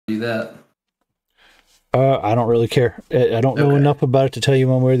do that? I don't really care. I don't know enough about it to tell you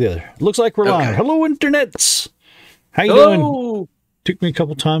one way or the other. Looks like we're live. Hello, internets. How you doing? Took me a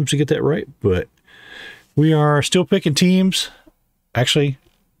couple times to get that right, but we are still picking teams. Actually,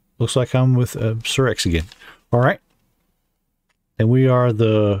 looks like I'm with SrX again. All right. And we are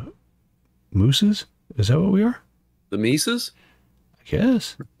the Mooses? Is that what we are? The Mises? I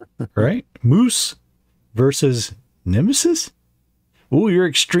guess. Right? Moose versus Nemesis? Ooh, you're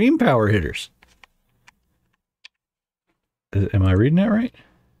extreme power hitters. Am I reading that right?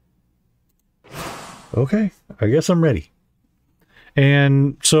 Okay. I guess I'm ready.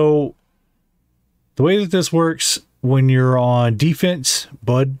 And so the way that this works when you're on defense,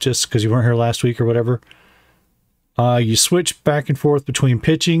 Bud, just because you weren't here last week or whatever, you switch back and forth between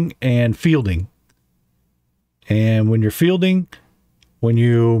pitching and fielding. And when you're fielding, when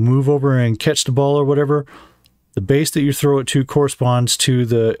you move over and catch the ball or whatever, the base that you throw it to corresponds to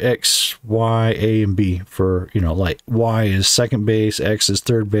the X, Y, A, and B for, you know, like Y is second base, X is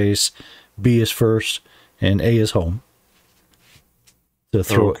third base, B is first, and A is home. To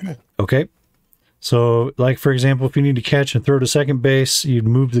throw it. Okay. So, like, for example, if you need to catch and throw to second base, you'd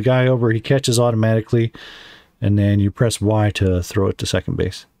move the guy over, he catches automatically, and then you press Y to throw it to second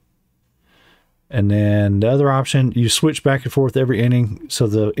base. And then the other option, you switch back and forth every inning. So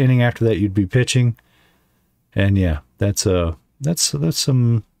the inning after that, you'd be pitching. And yeah, that's one of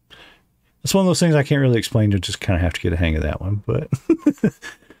those things I can't really explain. You just kind of have to get a hang of that one. But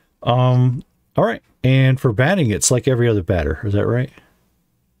all right. And for batting, it's like every other batter. Is that right?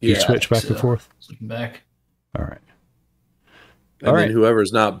 You switch back and forth. Switching back. All right. And then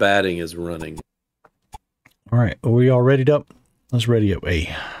whoever's not batting is running. All right. Are we all readied up? Let's ready up.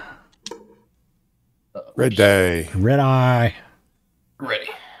 A red day. Red eye.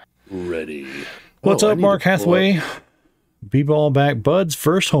 Ready. What's up, Mark Hathaway? B-ball back. Bud's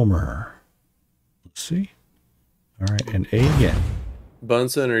first homer. Let's see. All right, and A again.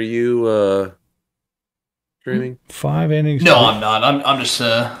 Bunsen, are you streaming? 5 innings. No, I'm not. I'm just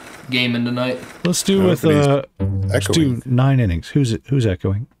gaming tonight. Let's do let's do 9 innings. Who's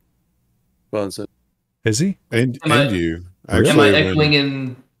echoing? Bunsen. Is he? And you. Am I echoing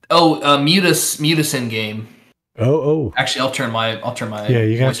in? Oh, mute us in game. Oh. Actually, I'll turn my. Yeah,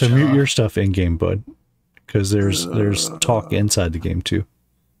 you have to mute your stuff in game, Bud, because there's talk inside the game too.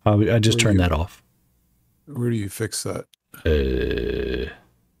 I just turned that off. Where do you fix that?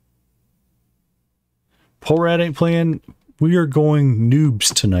 Polrat ain't playing. We are going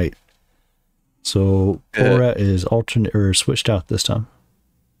noobs tonight, so Polrat is alternate or switched out this time.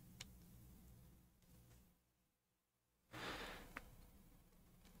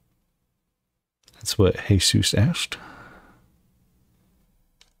 That's what Jesus asked.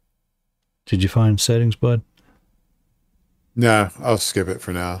 Did you find settings, Bud? No, I'll skip it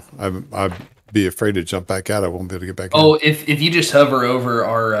for now. I'd be afraid to jump back out. I won't be able to get back in. in. If you just hover over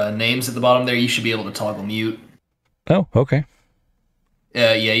our names at the bottom there, you should be able to toggle mute. Oh, okay.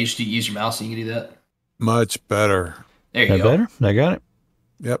 Yeah, you should use your mouse so you can do that. Much better. There you go. Better? I got it.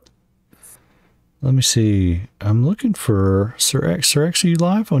 Yep. Let me see. I'm looking for SrX. SrX, are you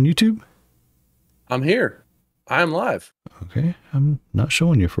live on YouTube? I'm here. I am live. Okay. I'm not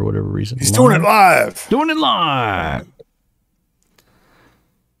showing you for whatever reason. He's doing it live. Doing it live.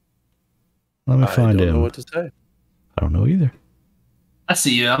 Let me find him. I don't know what to say. I don't know either. I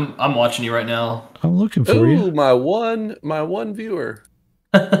see you. I'm watching you right now. I'm looking for you. Ooh, my one viewer.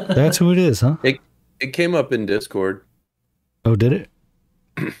 That's who it is, huh? It came up in Discord. Oh, did it?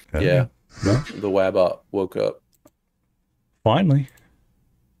 Yeah. No? The Wabot woke up. Finally.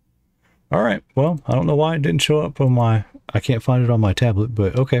 All right. Well, I don't know why it didn't show up on my... I can't find it on my tablet,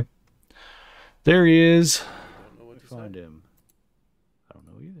 but okay. There he is. I don't know what to find him. I don't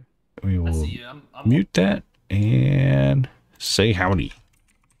know either. We I will see you. I'm mute that and say howdy.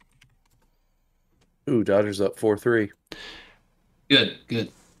 Ooh, Dodgers up 4-3.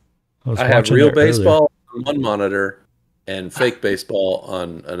 Good. I have real baseball on one monitor and fake baseball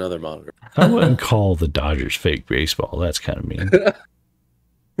on another monitor. I wouldn't call the Dodgers fake baseball. That's kind of mean.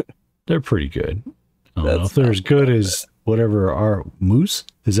 They're pretty good. I don't know if they're as good as whatever our Moose.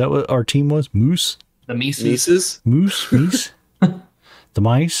 Is that what our team was? Moose? The Mises? Moose? The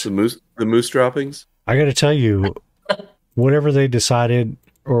mice? The moose droppings? I got to tell you, whatever they decided,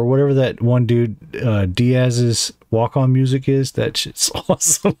 or whatever that one dude, Diaz's walk-on music is, that shit's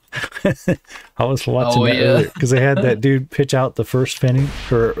awesome. I was watching that earlier because they had that dude pitch out the first penny,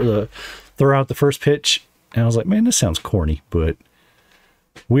 or throw out the first pitch, and I was like, man, this sounds corny, but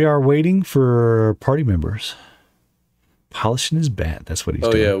we are waiting for party members. Polishing his bat. That's what he's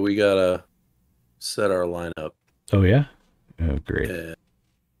doing. Oh, yeah. We got to set our lineup. Oh, yeah? Oh, great.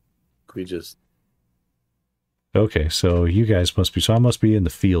 We just... Okay, so you guys must be... So I must be in the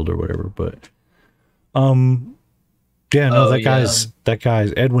field or whatever, but... Yeah, no, that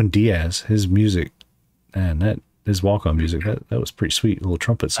guy's Edwin Diaz. His music, man, his walk-on music, that was pretty sweet. A little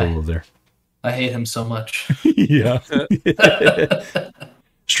trumpet solo there. I hate him so much. Yeah.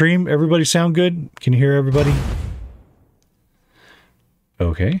 Stream, everybody sound good? Can you hear everybody?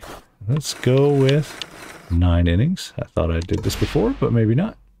 Okay, let's go with 9 innings. I thought I did this before, but maybe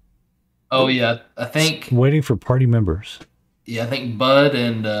not. Oh yeah, I think waiting for party members. Yeah, I think Bud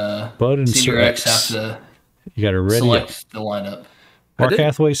and Senior X have to. You got to ready select the lineup. Mark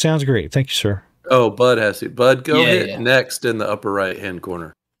Hathaway sounds great. Thank you, sir. Oh, Bud has to. Bud, go hit next in the upper right-hand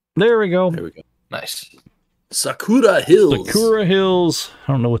corner. There we go. There we go. Nice. Sakura Hills. Sakura Hills.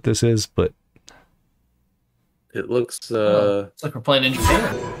 I don't know what this is, but it looks. It's like we're playing in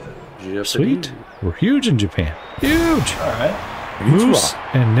Japan. Japanese. Sweet. We're huge in Japan. Huge. All right. Moose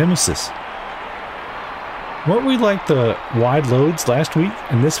and Nemesis. Weren't we like the wide loads last week?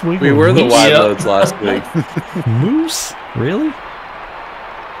 And this week we were the wide loads last week. Moose? Really?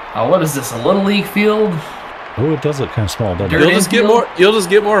 Oh, what is this? A little league field? Oh, it does look kind of small, doesn't it? You'll just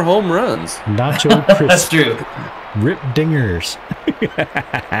get more home runs. Nacho crisp. That's true. Rip dingers.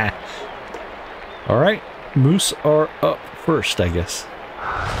 All right, Moose are up first, I guess.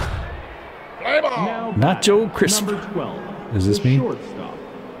 Nacho crisp. Is this me?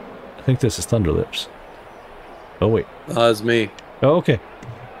 I think this is Thunderlips. Oh wait. It's me. Oh, okay.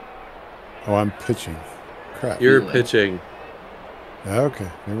 Oh, I'm pitching. Crap. You're pitching. Okay,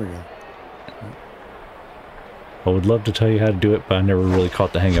 there we go. I would love to tell you how to do it, but I never really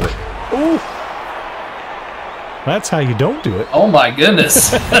caught the hang of it. Oh! That's how you don't do it. Oh my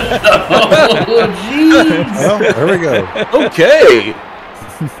goodness. Oh, jeez. Well, there we go. Okay.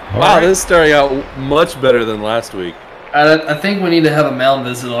 Wow, this is starting out much better than last week. I think we need to have a mound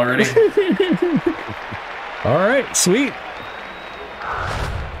visit already. All right, sweet.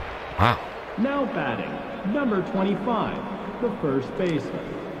 Wow. Now batting, number 25, the first baseman.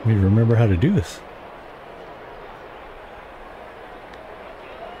 We remember how to do this.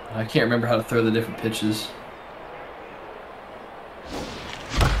 I can't remember how to throw the different pitches.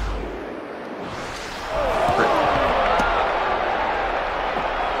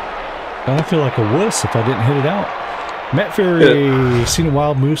 I feel like a wuss if I didn't hit it out. Matt Ferry, seen a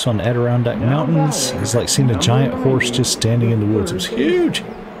wild moose on the Adirondack Mountains. It's like seeing a giant horse just standing in the woods. It was huge.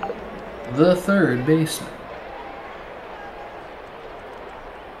 The third baseman.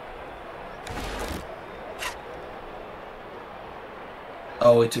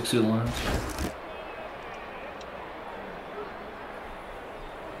 Oh, he took 2 lines.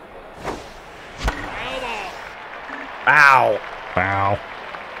 Wow. Wow.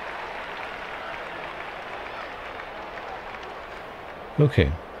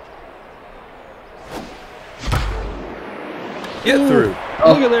 Okay. Get through.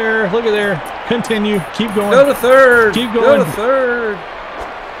 Oh. Look at there. Look at there. Continue. Keep going. Go to third. Keep going. Go to third.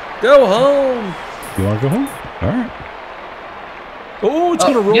 Go home. You want to go home? All right. Oh, it's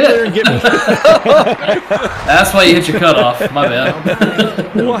going to roll there and get me. That's why you hit your cutoff. My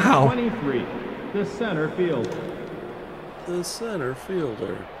bad. Wow. 23, the center fielder. The center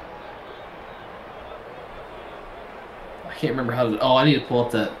fielder. I can't remember how to... Oh, I need to pull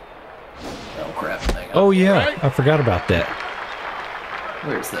up that... Oh, crap. Hang on. Oh, yeah. I forgot about that.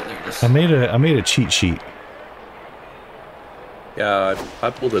 Where is that? There it is. I made a cheat sheet. Yeah, I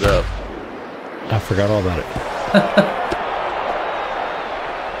pulled it up. I forgot all about it.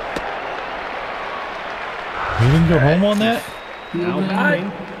 You didn't go home on that?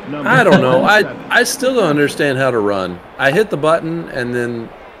 I don't know. I still don't understand how to run. I hit the button and then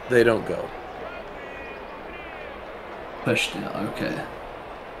they don't go. Push down. Okay.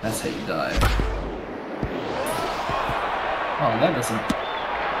 That's how you dive. Oh, that doesn't...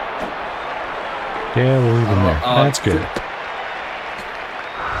 Yeah, we'll leave him there. That's good.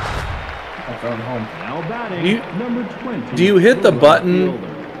 I'm throwing home. Now batting, number 20. Do you hit the button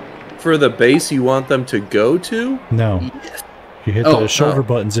for the base you want them to go to? No. You hit the shoulder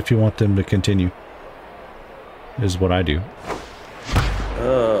buttons if you want them to continue. Is what I do.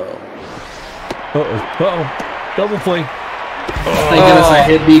 Oh. Uh-oh. Uh-oh. Double play. Thank goodness I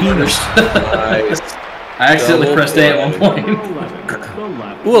hit B first. Nice. I accidentally pressed A at one point.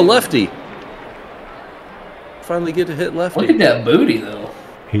 Ooh, a lefty. Finally get to hit lefty. Look at that booty, though.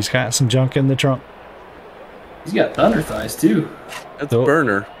 He's got some junk in the trunk. He's got thunder thighs, too. That's a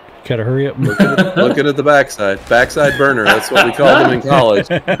burner. Gotta hurry up. Looking at the backside. Backside burner. That's what we called him in college.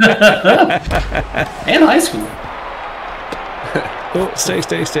 And high school. Oh, stay.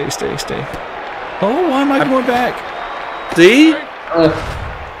 Oh, why am I going back? See?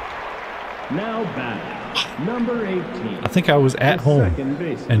 Now batting, number 18. I think I was at the home second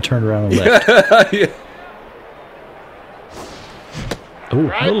baseman. and turned around and left. Yeah. Oh,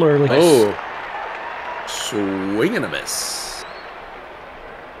 a little early. Oh. Swing and a miss.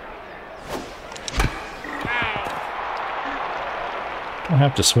 I don't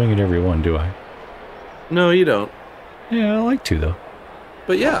have to swing at every one, do I? No, you don't. Yeah, I like to, though.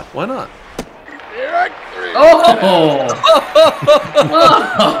 But yeah, why not? Oh!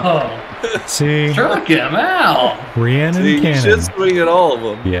 See? Struck him out! Rhiannon See, you Cannon. should swing at all of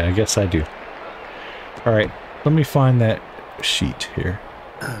them. Yeah, I guess I do. All right, let me find that sheet here.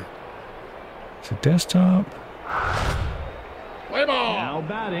 It's a desktop. Now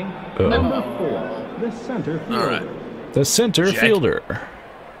batting, Uh-oh. number 4. The center fielder. All right. The center Jack. fielder.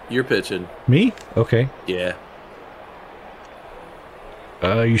 You're pitching. Me? Okay. Yeah.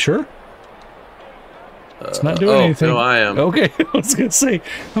 You sure? It's not doing anything. No, I am. Okay, I was gonna say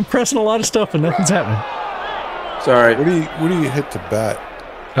I'm pressing a lot of stuff and nothing's happening. Sorry. What do you hit to bat?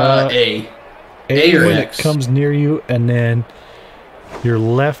 A. A or when X. it comes near you, and then your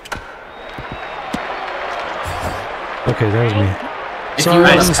left. Okay, that was me. If Sorry, you I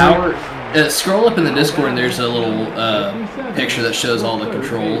want wasn't power, scroll up in the Discord and there's a little picture that shows all the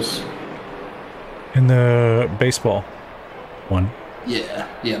controls. in the baseball one. Yeah,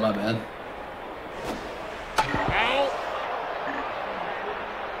 my bad.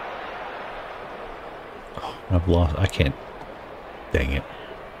 I've lost. I can't. Dang it.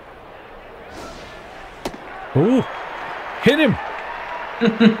 Ooh! Hit him!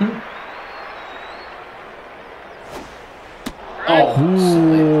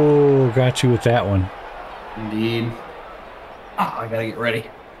 Ooh, got you with that one. Indeed. Oh, I gotta get ready.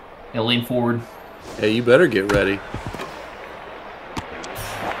 Gotta lean forward. Yeah, you better get ready.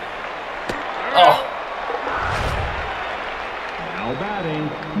 Oh, Now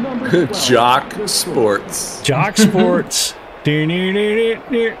batting, number 12. Jock Sports. Jock Sports. There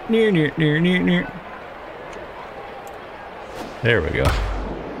we go.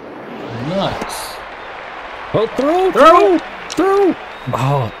 nice. Oh, throw!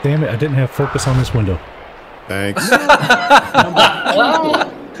 Oh, damn it. I didn't have focus on this window. Thanks.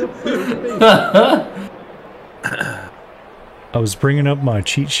 I was bringing up my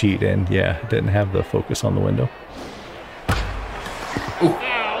cheat sheet and, yeah, didn't have the focus on the window. Ooh.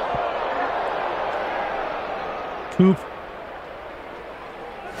 Poop.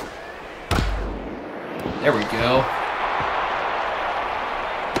 There we go.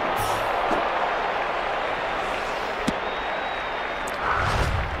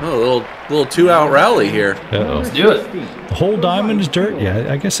 Oh, a little 2-out rally here. Uh-oh. Let's do it. The whole diamond is dirt?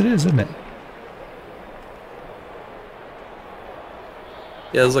 Yeah, I guess it is, isn't it?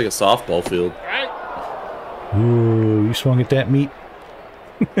 Yeah, it's like a softball field. Ooh, you swung at that meat.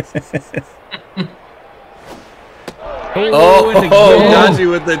 Oh, got you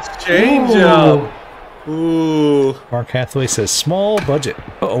with the changeup. Ooh. Mark Hathaway says small budget.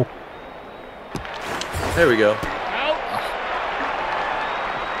 Uh-oh. There we go.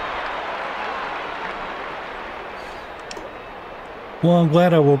 Well, I'm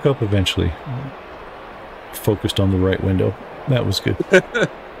glad I woke up eventually. Focused on the right window. That was good.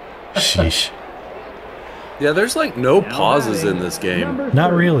 Sheesh. Yeah, there's like no pauses in this game.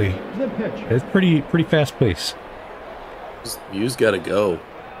 Not really. The pitcher. It's pretty fast paced. You just gotta go.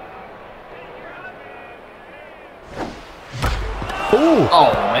 Oh,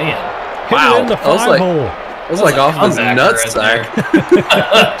 Oh, man. hit Wow, it in the I was five like- hole. I was like off his nutsack.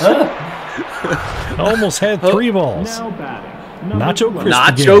 I almost had 3 balls. Now batting, number Nacho 12. Crisp.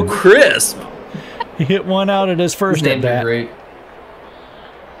 Nacho again. Crisp. He hit one out at his first at Named it bat. great.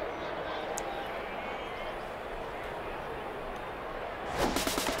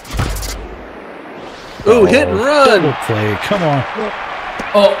 Ooh, hit and Double run. play. Come on.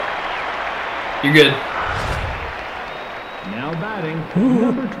 Oh, you're good. Now batting,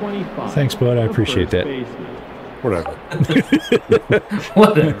 number 25. Thanks, bud. I the appreciate first that. baseman. Whatever.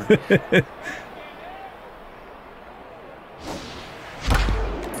 Whatever.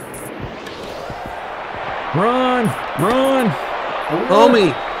 Run! Run!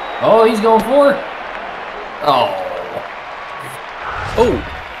 Homie. Oh, he's going for it. Oh. Oh,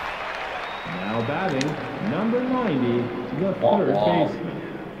 Now batting, number 90, the Wah, third wah. baseman.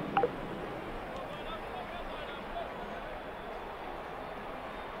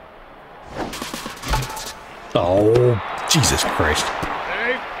 Oh, Jesus Christ.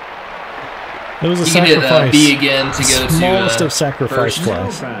 It was a You can hit sacrifice. B again to go to Smallest of sacrifice first.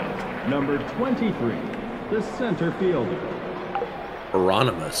 flies. Now batting, number 23, the center fielder.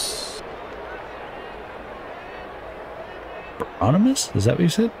 Hieronymus. Anonymous? Is that what you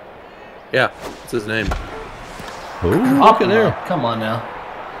said? Yeah, that's his name. Oh, look at there. Come on now.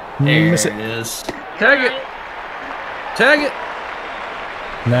 There Miss it it. is. Tag it. Tag it.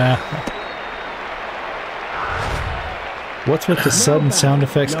 Nah. What's with the sudden sound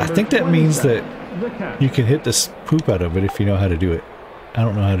effects? I think that means that you can hit the poop out of it if you know how to do it. I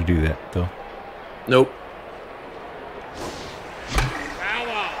don't know how to do that, though. Nope.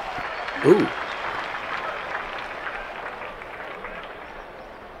 Ooh.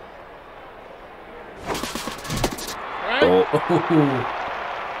 Oh.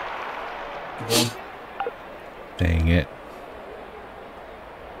 Dang it.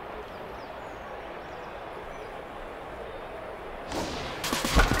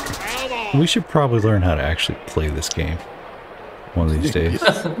 We should probably learn how to actually play this game one of these days.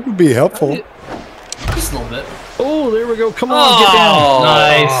 It would be helpful. Just a little bit. Oh, there we go. Come on, get down.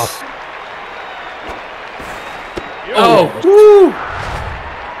 Nice. Oh.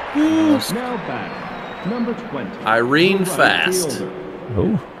 Now back. Number 20. Irene the right Fast. fielder.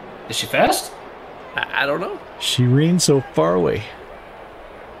 Oh, Is she fast? I don't know. she ran so far away.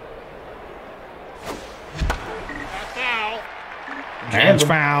 That's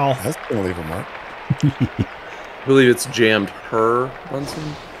foul. That's gonna leave a mark. I believe it's jammed her, Bunsen.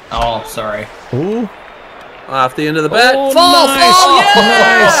 Oh, sorry. Oh, Off the end of the bat. Oh, Fall, nice. fall,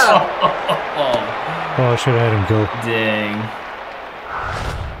 yeah! oh, I should have had him go. Dang.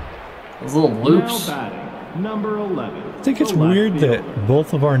 Those little Now loops. batting. Number 11. I think it's the left weird fielder. that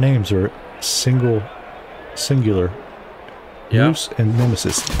both of our names are singular. Yeah. Moose and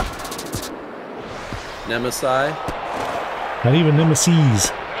Nemesis. Nemesi. Not even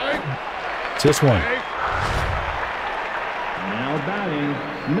Nemesis. Just one. Now batting.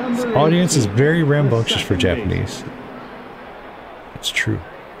 Number Audience is 18, very the rambunctious for second baseman. Japanese. It's true.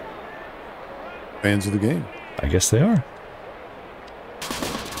 Fans of the game. I guess they are.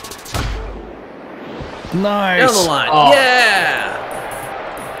 Nice. Down the line. Oh. Yeah!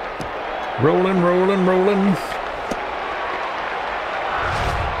 Rolling, rolling, rolling.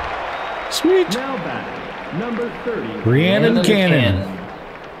 Sweet. Now batting. Number 30. Rhiannon Cannon.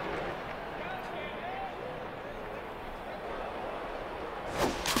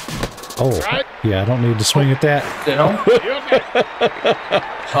 Oh, yeah, I don't need to swing at that. Get home?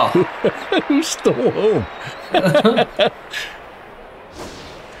 Oh. Who stole home?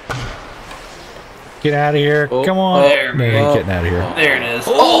 Get out of here. Oh, Come on. there No, we you ain't go. getting out of here. There it is.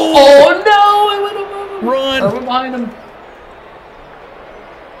 Oh. Oh, no! I went above him. Run. I went behind him.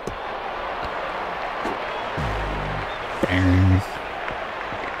 Bang.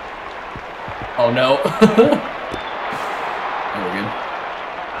 Oh, no. We're good.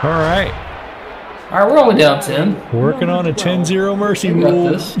 All right. All right, we're only down 10. Working on a 10-0 mercy We got rule.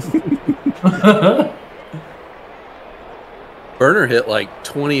 this. Burner hit like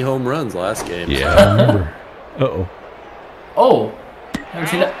 20 home runs last game. Yeah, I remember. Uh-oh. Oh. Haven't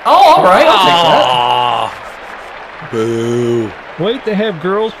seen that. Oh, all right. I'll take that. Boo. Wait, they have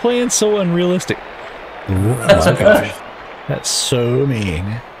girls playing? So unrealistic. Oh my gosh. That's so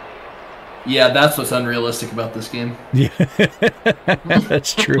mean. Yeah, that's what's unrealistic about this game. Yeah,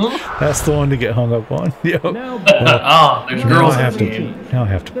 that's true. That's the one to get hung up on. Yep. Now batting. Oh, there's Now girls I in have the to. game. Now I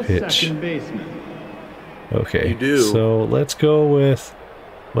have to The pitch. second baseman. Okay. You do. So let's go with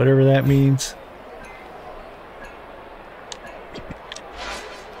whatever that means.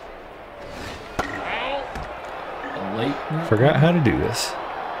 Late. Forgot how to do this.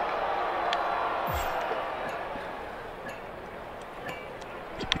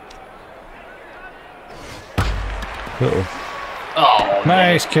 Uh-oh. Oh,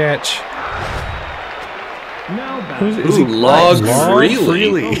 Nice catch. Now Who's, batting. is he Ooh, Log Freely.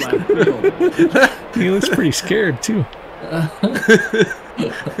 Freely. The left fielder. He looks pretty scared too.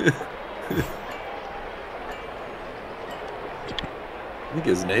 I think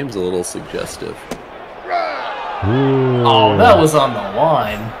his name's a little suggestive. Ooh. Oh, that was on the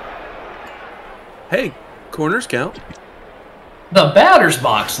line. Hey, corners count. The batter's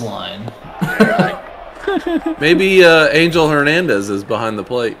box line. Maybe Angel Hernandez is behind the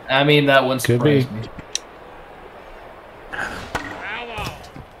plate. I mean, that wouldn't Could be. surprise me.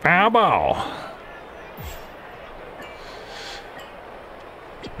 Foul ball.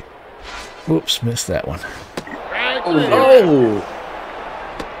 Whoops, missed that one. Oh!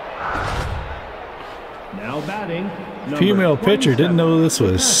 Now batting. number Female pitcher, didn't 27, know this the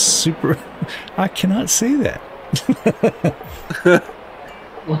was catcher. super. I cannot say that.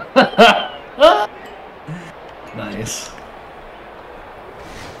 Nice.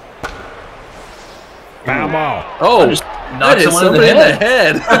 Foul ball. Oh! just That knocked hit someone in somebody the in the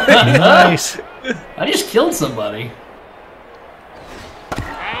head. Nice. I just killed somebody.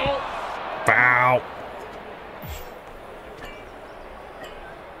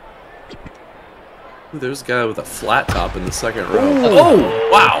 Ooh, there's a guy with a flat top in the second row. Oh,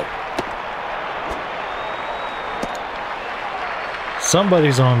 wow.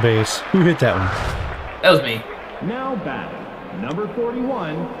 Somebody's on base. Who hit that one? That was me. Now batting, number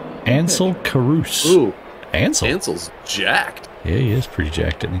 41. Ansel Caruso. Ooh, Ansel? Ansel's jacked. Yeah, he is pretty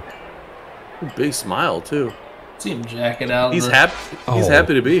jacked, isn't he? Big smile, too. See him jacking out. He's happy. He's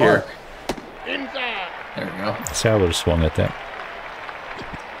happy to be here. There we go. See, I would have swung at that.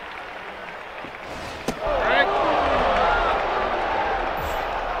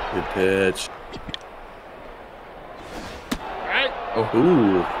 Good pitch. Oh,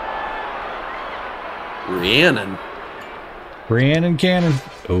 ooh. Rhiannon Cannon.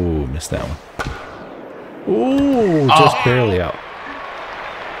 Oh, missed that one. Ooh, just barely out.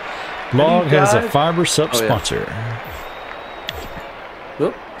 Log has a fiber sub sponsor.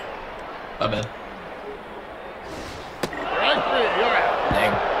 Oop. My bad.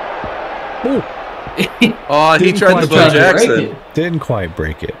 Ooh, Oh, he Didn't tried quite to try Bo to Jackson. break it. didn't quite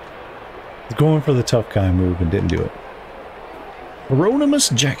break it. Was going for the tough guy move and didn't do it. Hieronymus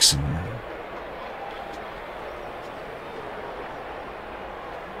Jackson.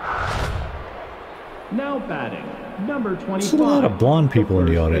 Now batting, number 25. There's a lot of blonde people in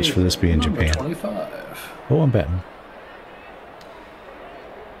the audience for this being Number Japan. 25. Oh, I'm betting.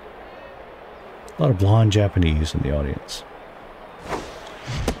 A lot of blonde Japanese in the audience.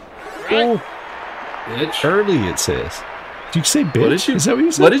 Oh, Bitch. early it says. Did you say bitch? What did you? Is that what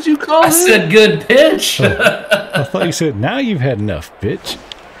you said? What did you call I him? said good pitch. I thought you said, now you've had enough, bitch.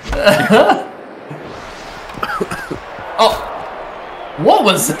 Oh, what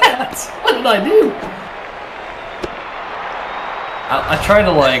was that? What did I do? I tried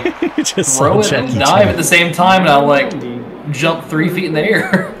to like You just throw saw it and Jackie dive Chan. at the same time, and I like jumped 3 feet in the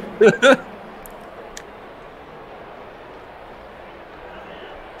air.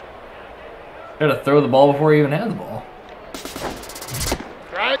 Tried to throw the ball before he even had the ball.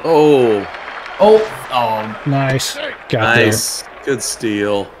 Oh, Oh, Nice. Got nice. Good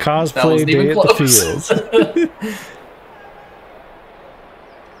steal. there. that Cosplay wasn't day even at the close. field.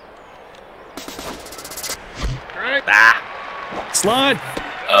 Slide.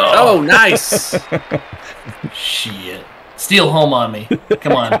 Oh, nice. Shit. Steal home on me.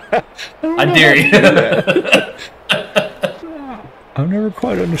 Come on. I dare you. I've never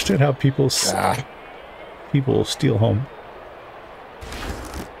quite understood how people steal home.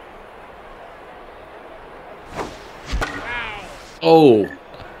 Oh.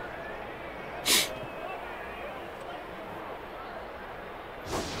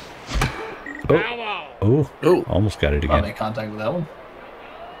 Oh, almost got it I'll again. make contact with that one.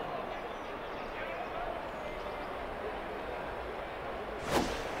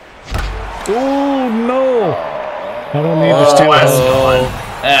 Oh no! I don't need to steal That's home. fun.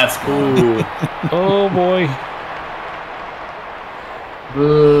 That's cool. Oh boy.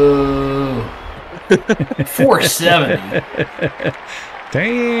 Boo. 470.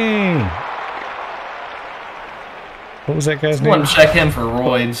 Dang. What was that guy's I want name? to check him for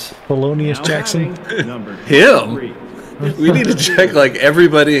roids. Polonius Now Jackson? batting, number Him? 23. We need to check like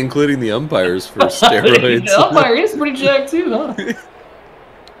everybody, including the umpires, for steroids. The umpire is pretty jacked too, huh?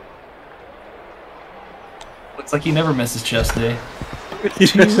 Looks like he never misses chest day.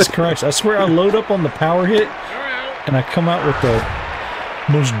 Jesus Christ. I swear I load up on the power hit and I come out with the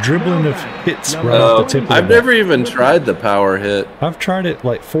most dribbling of hits right off the tip of the I've bat. never even tried the power hit. I've tried it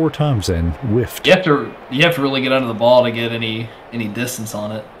like 4 times and whiffed. You have to really get under the ball to get any distance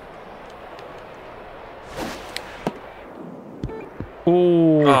on it.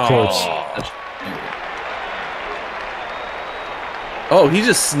 Oh, close. Oh, he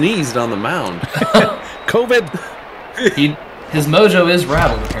just sneezed on the mound. COVID. His mojo is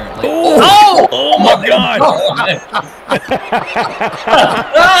rattled apparently. Oh my God.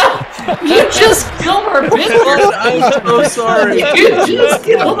 You just killed our pitcher. I'm so sorry. You just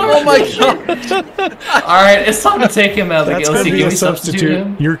killed our Oh my pitcher. god. All right, it's time to take him out of the That's game. going Let's to see, be can a we substitute substitute.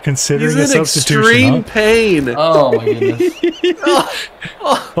 him? You're considering He's a in substitution, extreme huh? pain. Oh my goodness.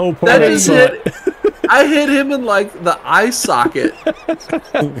 Oh, poor That just Asa. hit. I hit him in like the eye socket.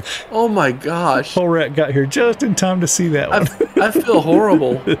 Oh my gosh. Poor rat got here just in time to see that one. I feel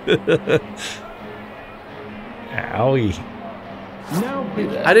horrible. Owie. Now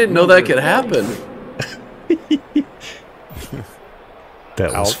pitching, I didn't know that could happen.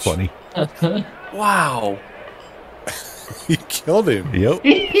 That was Ouch. funny. Wow. You killed him. Yep.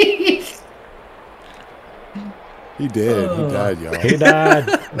 He did. He died, y'all. He died.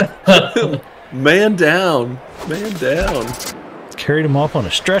 Man down. Man down. Carried him off on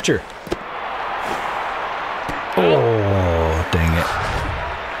a stretcher. Oh, dang it.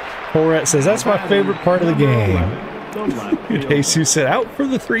 Porat says, that's my favorite part of the game. The left fielder. Jesus said, out for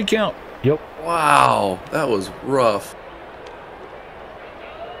the 3 count. Yep. Wow, that was rough.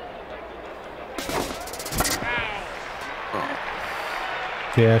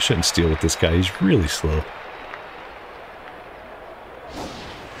 Yeah, I shouldn't steal with this guy. He's really slow.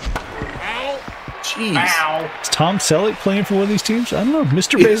 Jeez. Is Tom Selleck playing for one of these teams? I don't know.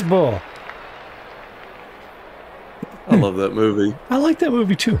 Mr. Baseball. I love that movie. I like that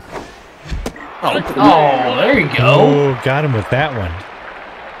movie too. Oh, there you go. Oh, got him with that one.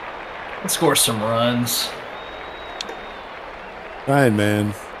 Let's score some runs. Ryan,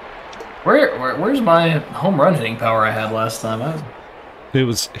 man. Where's my home run hitting power I had last time?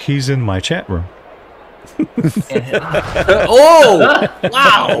 He's in my chat room. Can't hit. Oh!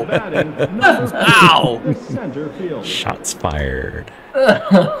 Wow! Batting, number 4, Ow! the center fielder. Shots fired.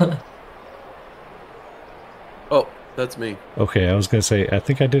 Oh, that's me. Okay, I was going to say, I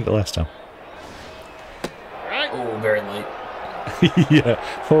think I did it last time. Oh, very late. Yeah.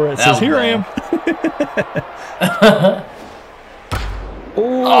 Porat says, here I am.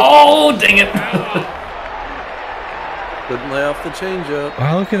 Oh, dang it. Couldn't lay off the changeup.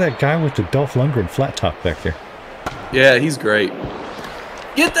 Wow, look at that guy with the Dolph Lundgren flat top back there. Yeah, he's great.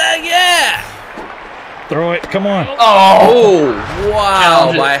 Get that, yeah! Throw it. Come on. Oh,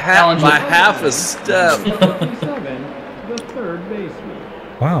 wow! Challenge it, By challenge it. half a step. 57, the third baseman.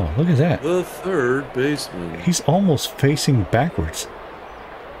 Wow, look at that. The third baseman. He's almost facing backwards.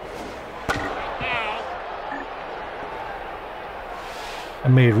 I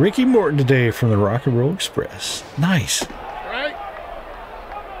made Ricky Morton today from the Rock and Roll Express. Nice.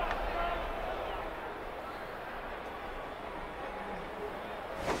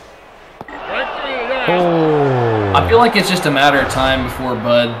 Oh. I feel like it's just a matter of time before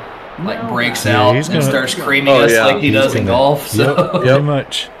Bud breaks Yeah, out he's and gonna- starts creaming Oh, us yeah. like he does in golf. So. Yep, pretty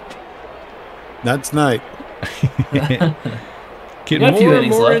much. Not tonight. Getting got a few more and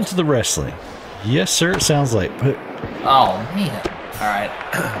innings more left. into the wrestling. Yes, sir, it sounds like. But Oh man! All right,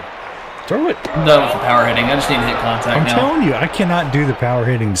 throw it. I'm done with the power hitting. I just need to hit contact I'm now. telling you, I cannot do the power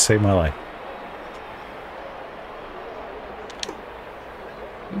hitting to save my life.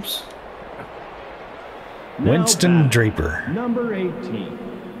 Oops. Now Winston batting, Draper. Number 18,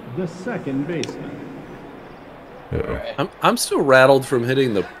 the second baseman. Uh-oh. I'm still rattled from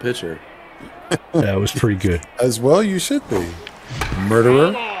hitting the pitcher. That was pretty good. As well, you should be.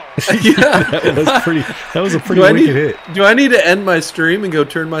 Murderer. That was a pretty wicked hit. Do I need to end my stream and go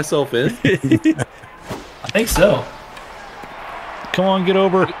turn myself in? I think so. Come on, get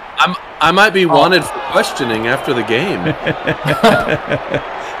over. I might be wanted for questioning after the game.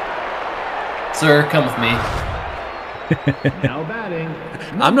 Sir, come with me. Now batting.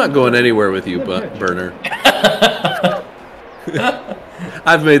 I'm not going anywhere with you, Burner.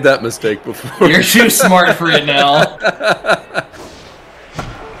 I've made that mistake before. You're too smart for it now.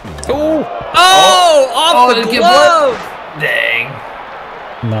 Off the did it get glove! Dang.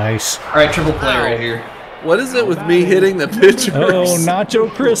 Nice. All right, triple play right here. What is it with me hitting the pitcher? Oh, Nacho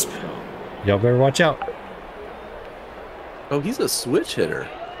Crisp. Y'all better watch out. Oh, he's a switch hitter.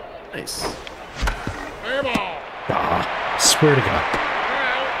 Nice. Swear to God.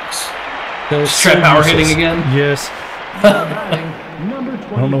 That was Try power useless. hitting again? Yes. Batting, number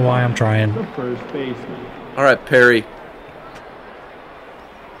 20. I don't know why I'm trying. The first baseman. All right, Perry.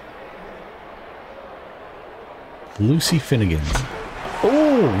 Lucy Finnegan.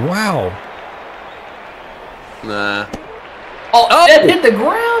 Oh, wow. Nah. Oh, that hit the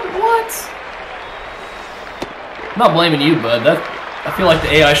ground? What? I'm not blaming you, bud. I feel like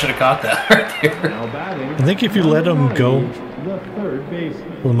the AI should have caught that right there. Now batting. I think if you let them go, The third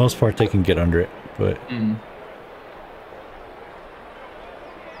baseman. for the most part, they can get under it. But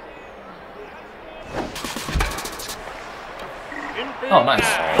Oh, nice.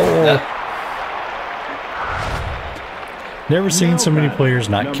 That- never seen so many players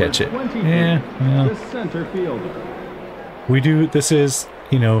not Number catch it. 23, Yeah, well, The center fielder. we do. This is,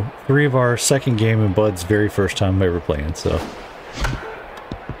 3 of our second game and Bud's very first time ever playing. So,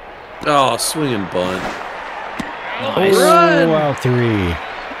 Oh, swinging bunt. nice. oh, out 3.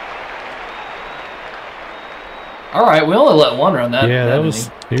 All right, we only let one run that. Yeah, that inning. was.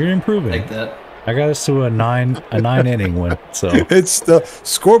 You're improving. Take that. I got us to a 9 inning win. So, It's the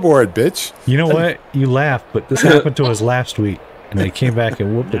scoreboard, bitch. you know what? You laugh, but this happened to us last week, and they came back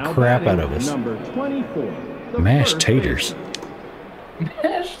and whooped the Now crap out batting, of us. Number 24. the Mashed first taters. baseman.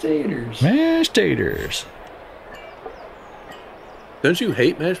 Mashed taters. Mashed taters. Don't you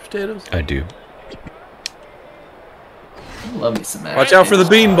hate mashed potatoes? I do. Love me some mashed Watch out for the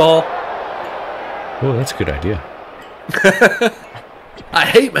taters. beanball. Oh, that's a good idea. I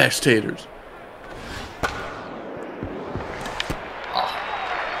hate mashed taters.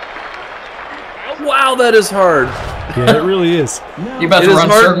 Wow, that is hard. Yeah, it really is. You're about to run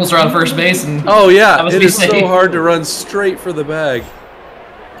circles around first base and Oh yeah, must it be is safe. so hard to run straight for the bag.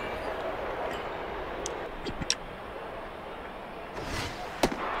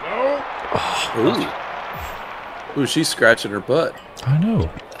 Ooh, she's scratching her butt. I know.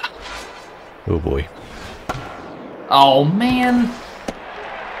 Oh boy. Oh man.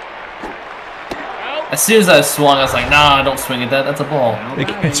 As soon as I swung, I was like, nah, don't swing at that. That's a ball. They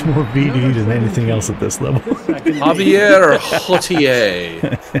catch more VD than anything else at this level. Javier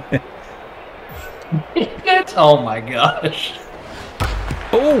Hotier. Oh my gosh.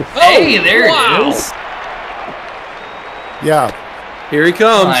 Oh, Hey, there wow. it is. Yeah. Here he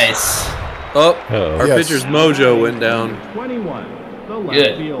comes. Nice. Oh, Uh-oh. our Yes. pitcher's mojo went down. 21, the left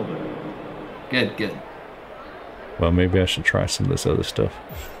Good. fielder. Good. Well, maybe I should try some of this other stuff.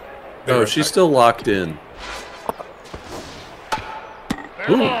 Oh, she's still locked in.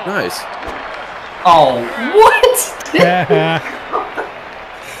 Ooh, nice. Oh, what?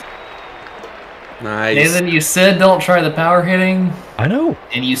 Nice. Nathan, you said don't try the power hitting, I know.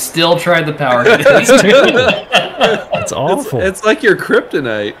 and you still tried the power hitting. It's awful. It's like your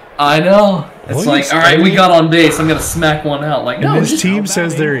kryptonite. I know. It's Well, like, you all right, we stayed- got on base. I'm gonna smack one out. Like, no, And this just team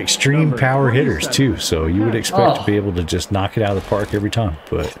says they're extreme power hitters too, so you would expect to be able to just knock it out of the park every time.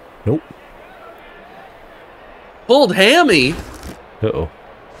 But nope. Pulled hammy. Uh-oh.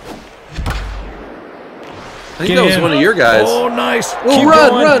 I think that was one of your guys. Oh, nice. Oh, Keep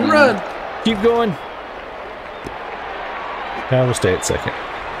run, going. run. Keep going. I will stay at second.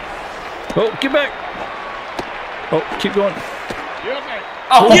 Oh, get back. Oh, keep going.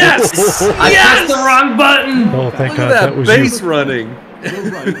 Oh, Yes! I pressed the wrong button. Oh, thank Look God at that that was base you. running. The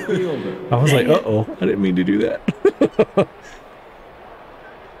right fielder. I was like, uh-oh. I didn't mean to do that.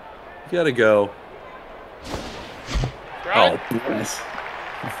 You gotta go. Oh,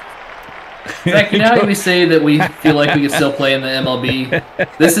 Zach, you know how we say that we feel like we can still play in the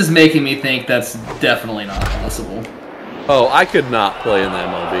MLB? This is making me think that's definitely not possible. oh, I could not play in the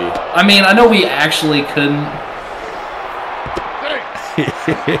MLB. I mean, I know we actually couldn't,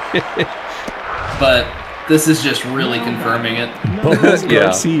 but this is just really confirming it. Bubbles Yeah.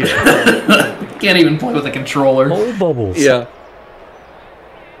 Garcia. Can't even play with a controller. Oh, Bubbles. Yeah.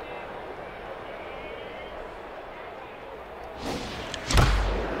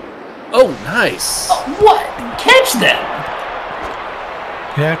 Oh, nice. What? Catch that!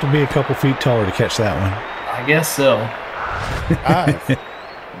 You have to be a couple feet taller to catch that one. I guess so.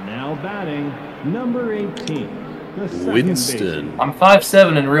 Now batting, number 18, the second Winston. I'm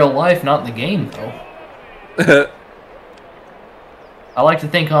 5'7" in real life, not in the game, though. I like to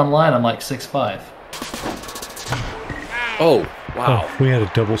think online I'm like 6'5". Oh, wow. Oh, we had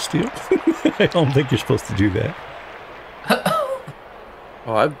a double steal. I don't think you're supposed to do that.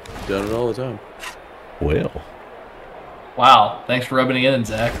 Oh, I've done it all the time. Well. Wow, thanks for rubbing it in,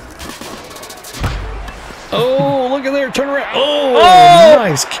 Zach. Oh, look at there. Turn around. Oh,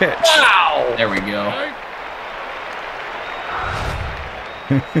 nice catch. Wow! There we go.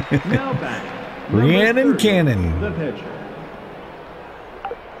 Now batting, Rhiannon number 30, Cannon. the pitcher.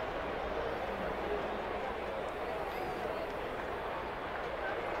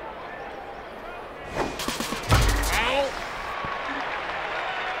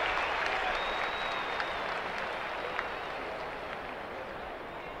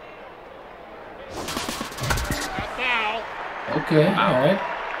 Okay, alright.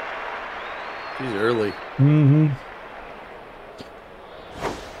 He's early. Mm-hmm.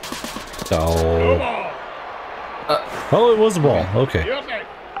 Oh. Oh, it was a ball. Okay.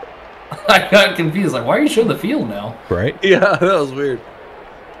 I got confused. Like, why are you showing the field now? Right? Yeah, that was weird.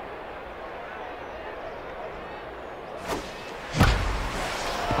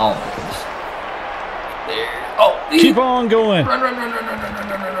 Oh my goodness. There. Oh, Keep on going. Run.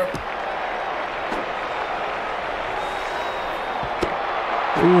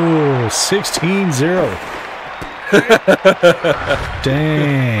 Ooh, 16-0.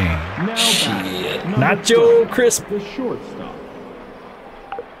 Dang. Now Shit. batting, number Nacho 12, Crisp. the shortstop.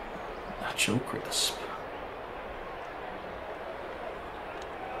 Nacho Crisp.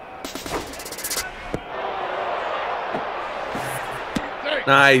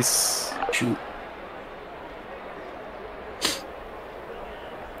 Nice. Shoot.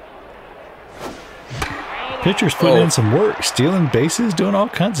 Pitcher's putting in some work, stealing bases, doing all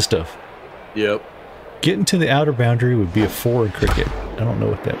kinds of stuff. Yep. Getting to the outer boundary would be a 4 in cricket. I don't know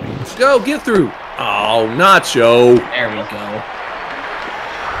what that means. Go, get through. Oh, Nacho. There we go.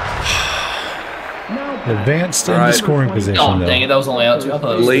 Now Advanced into right. scoring position, Oh, though. dang it. That was only out 2. I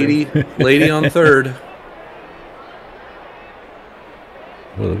thought it was Lady on third.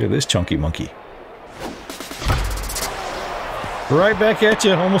 Well, look at this chunky monkey. Right back at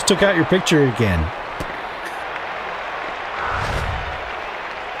you. Almost took out your picture again.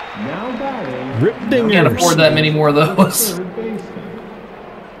 Now batting. Rip dingers. Can't afford that many more of those. Third baseman.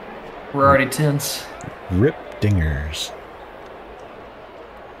 We're already tense. Rip dingers.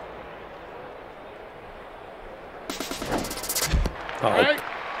 Oh,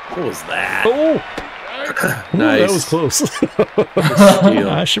 what was that? Oh! Ooh, Nice. that was close. Steal.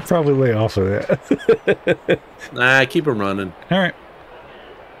 I should probably lay off of that. Nah, keep him running. All right.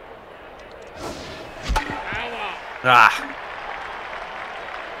 Ah.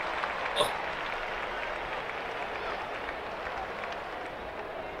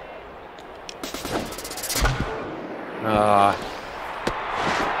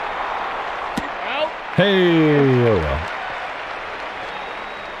 Hey, oh well.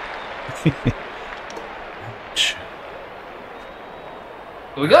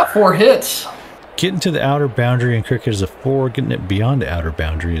 We got 4 hits. Getting to the outer boundary in cricket is a 4. Getting it beyond the outer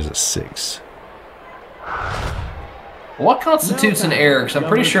boundary is a 6. What constitutes an error? Because I'm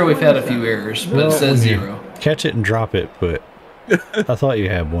pretty sure we've had a few errors, but it says 0. Catch it and drop it, but I thought you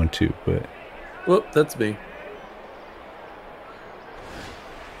had one too, but... Whoop, that's me.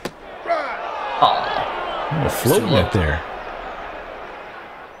 Oh, floating it there.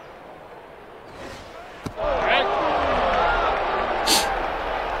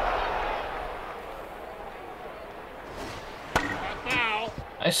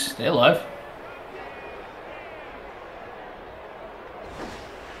 Nice. Stay alive.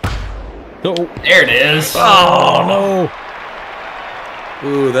 Oh, There it is. oh no!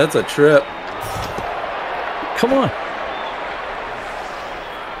 Ooh, that's a trip. Come on!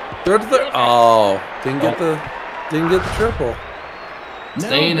 Throw it to the. Oh, didn't get the triple.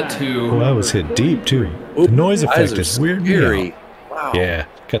 Staying at 2. Oh, that was hit deep too. Oop, The noise eyes effect are is weird. me scary. out. Wow. Yeah,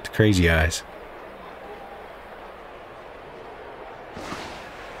 got the crazy eyes.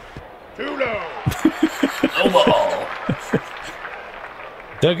 No ball.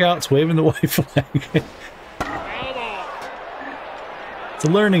 Dugouts waving the white flag. It's a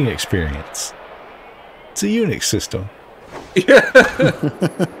learning experience. It's a Unix system. Get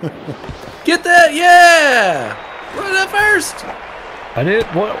that, yeah! Run that first! I did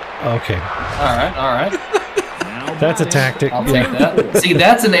what? Okay, All right. Now that's a batting. tactic. I'll Yeah. take that. See,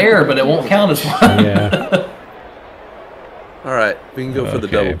 that's an error, but it won't count as one. Yeah. Alright, we can go for the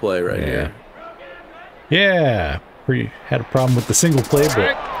Okay. double play right Yeah. here. Yeah. We had a problem with the single play,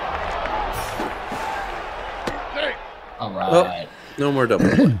 but All Oh, right. no more double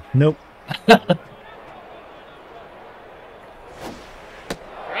play. nope.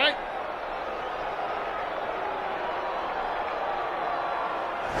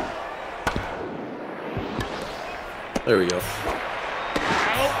 There we go. Take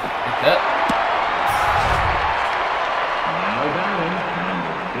that. Now batting.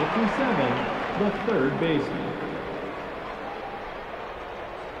 Number 57, the third baseman.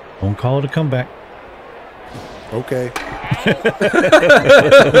 Don't call it a comeback. Okay.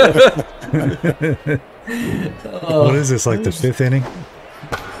 What is this, like the 5th inning?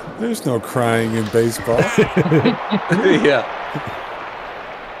 There's no crying in baseball. Yeah.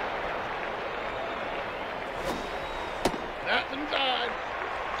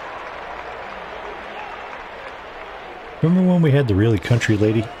 Remember when we had the really country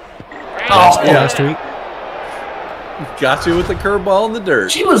lady Oh, last week? Got you with the curveball in the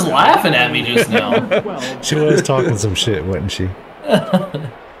dirt. She was laughing at me just now. 12. She was talking some shit, wasn't she?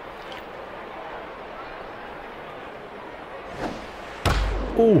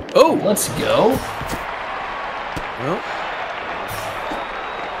 Oh, Oh! Let's go. Well,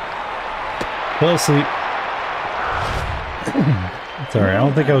 fell asleep. It's alright. I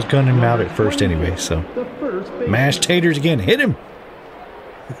don't think I was gunning him out at first anyway, so. The first baseman. Mashed taters again. Hit him!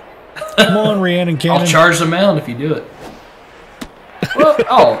 Come on, Rhiannon I'll Cannon. charge the mound if you do it. Well,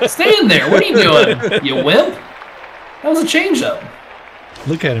 oh, stay in there. What are you doing, you wimp? That was a changeup.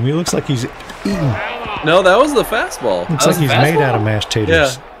 Look at him. He looks like he's eating. no, that was the fastball. Looks was like he's a made fastball? out of mashed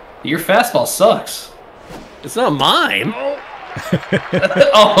taters. Yeah. Your fastball sucks. It's not mine. Oh,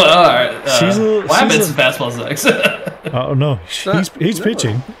 all right. She's a- Wabbit's she's a- fastball sucks. Oh, no. He's no.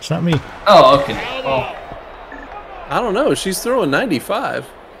 pitching. It's not me. Oh, okay. Oh, I don't know. She's throwing 95.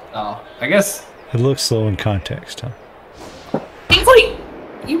 I guess. It looks slow in context, huh? Kingsley!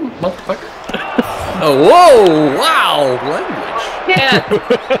 You motherfucker. Oh, whoa! Wow! Language. cat!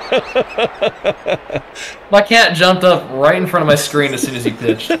 My cat jumped up right in front of my screen as soon as he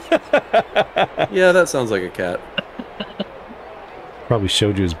pitched. Yeah, that sounds like a cat. Probably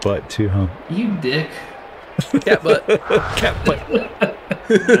showed you his butt too, huh? You dick. Cat butt. Cat butt.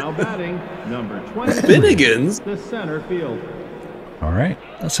 Now batting, number 20. Finnegan's? The center fielder. All right.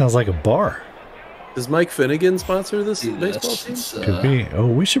 That sounds like a bar. Does Mike Finnegan sponsor this baseball team? Could be. Oh,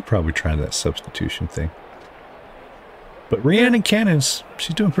 we should probably try that substitution thing. But Rhiannon Cannon's,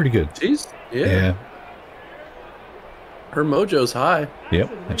 she's doing pretty good. She's, Yeah. Her mojo's high.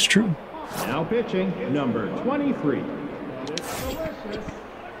 Yep, that's true. Now pitching, number 23.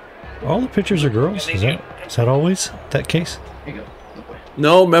 All the pitchers are girls. Is that always that case? Here you go.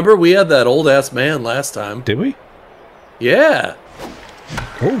 No, remember we had that old ass man last time. Did we? Yeah.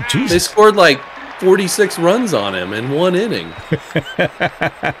 Oh, They Jesus. scored like 46 runs on him in one inning.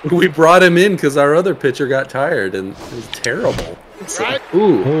 We brought him in because our other pitcher got tired, and it was terrible.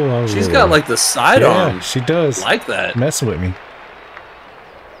 Ooh, Oh, I was she's really- got like the sidearm. Yeah, she does. Like that. Messing with me.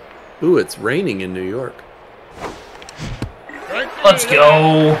 Ooh, it's raining in New York. Let's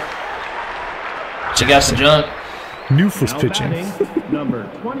go. She got the junk. Noof was Now pitching. batting, number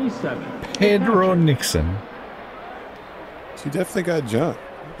 27. Pedro Nixon. She definitely got junk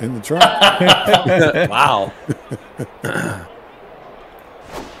in the trunk. Wow.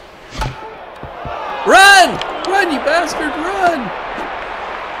 Run! Run, you bastard, run!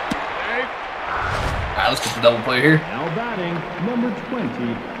 All right, let's get the double play here. Now batting, number 20.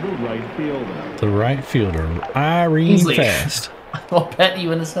 The right fielder. The right fielder, Irene Easily. Fast. I'll pet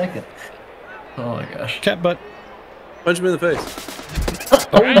you in a second. Oh my gosh. Cat butt. Punch him in the face.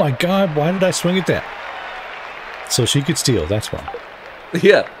 Oh my God, why did I swing at that? So she could steal, that's why.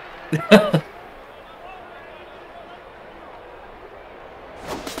 Yeah.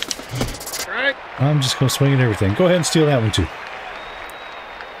 I'm just going to swing at everything. Go ahead and steal that one too.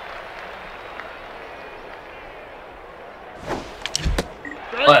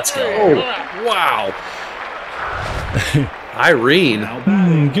 Let's go. Oh, wow. Irene. Now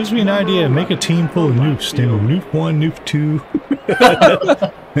batting, Gives me an idea. Make a team full of noofs. Name them Noof 1, Noof 2.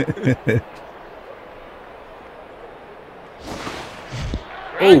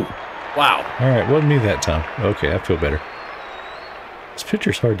 Oh, wow. All right, wasn't me that time. Okay, I feel better. This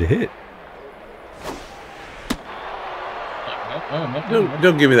pitcher's hard to hit.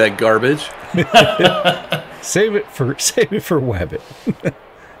 Don't give me that garbage. Save it for Wabbit.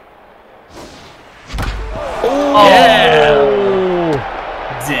 Oh, Oh,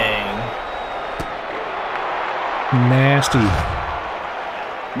 dang. nasty.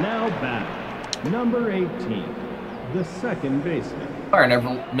 now batting, number 18. The second baseman. Fire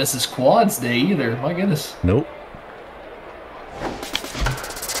never misses quads day either. My goodness. Nope.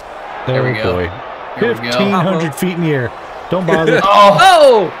 There we go. Boy. Here we go. 1,500 feet in the air. Don't bother. Oh,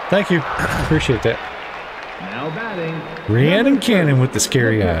 Oh! Thank you. Appreciate that. Now batting, Rhiannon Cannon with the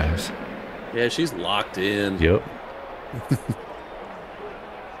scary eyes. Yeah, she's locked in. Yep.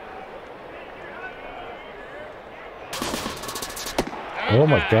 Oh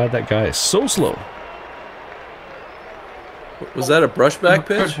my God, that guy is so slow. Was that a brushback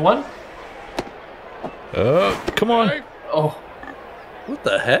First pitch? one. Come on. Oh, What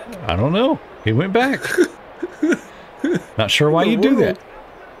the heck? I don't know. He went back. Not sure why you do that.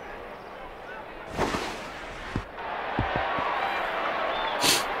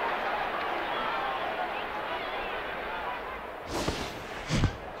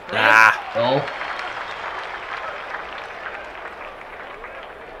 Ah. oh.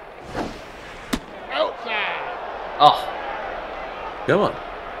 Oh, Come on.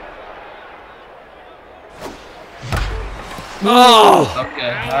 Oh! okay.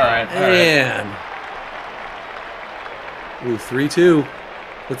 All right. All right. Man. Ooh, 3-2.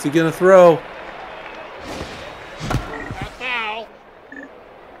 What's he gonna throw?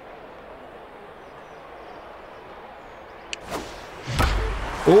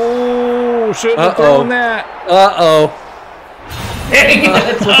 Oh, shouldn't have Uh-oh. thrown that. Uh-oh. Dang it.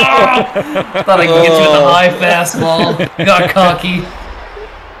 Oh. Thought I could get you with a high fastball. Got cocky.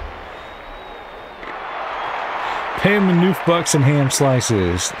 Pay him in noof bucks and ham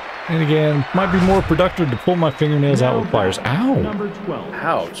slices. And again, might be more productive to pull my fingernails out with pliers. Ow. number 12.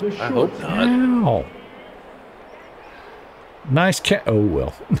 Ouch. The I hope shortstop. not. Ow. Nice cat. Oh,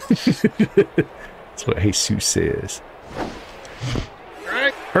 well. That's what Jesus says.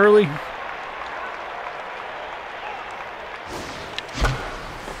 Hurley.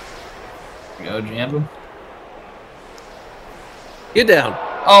 Go jam him. Get down.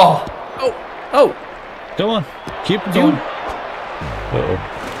 Oh. Oh. Oh. Come on. Keep it going. Uh-oh.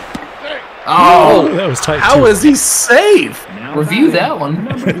 Oh. That was tight, How too. is he safe? Now Review that one.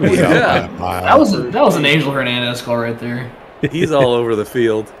 Yeah. That was an Angel Hernandez call right there. He's all over the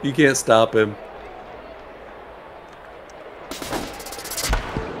field. You can't stop him.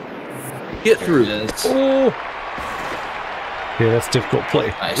 Get through. Oh. Yeah, that's a difficult play.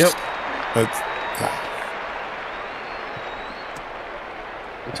 Nice. Yep.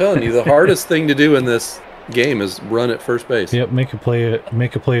 I'm telling you, the hardest thing to do in this game is run at first base. Yep, make a play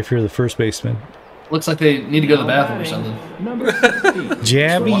if you're the first baseman. Looks like they need to go to the bathroom or something. Number 16.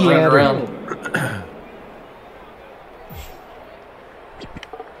 Jabby Running yabby. around.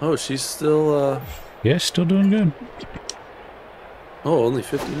 Oh, she's still. Yeah, still doing good. Oh, only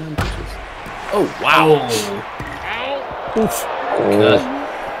 59 pitches. Oh, wow. Oof.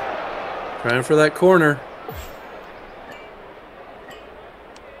 Trying for that corner.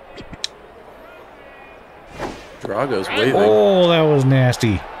 Drago's waving. Oh, that was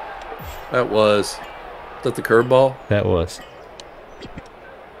nasty. That was. Is that the curveball? That was.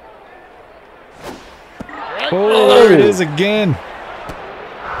 Oh, there it is again.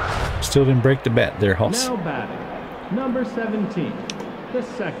 Still didn't break the bat there, Hoss. Now batting, number 17, the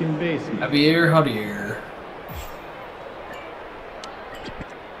second baseman. Javier.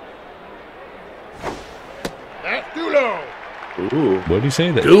 Ooh. What did he say?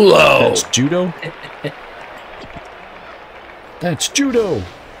 That Dulo. That's judo? That's judo.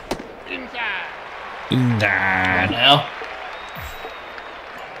 Inside. Now.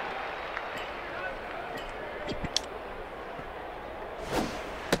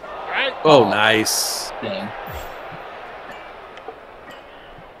 Oh, nice. Dang.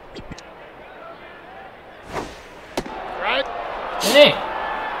 Hey.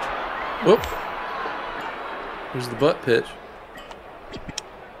 Whoop. Here's the butt pitch.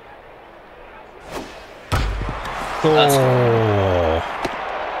 Oh.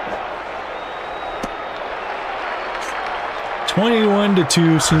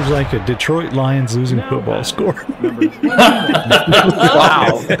 21-2 seems like a Detroit Lions losing football score. Number 21.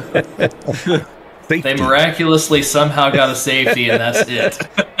 Wow. They miraculously somehow got a safety, and that's it.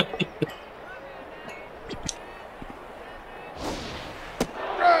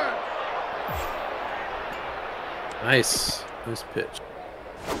 Nice. Nice pitch.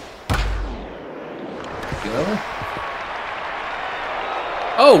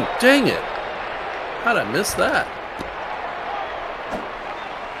 Oh, dang it. How'd I miss that?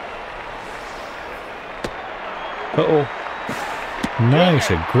 Uh-oh.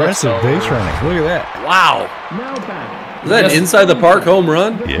 Nice, aggressive base running. Look at that. Wow. Now batting. Is that an inside the park home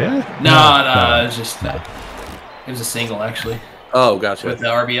run? Yeah? No, it's just it was a single actually Oh, gotcha. with the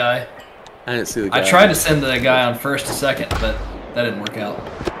RBI. I didn't see the guy. I tried to send the guy on first to second, but that didn't work out.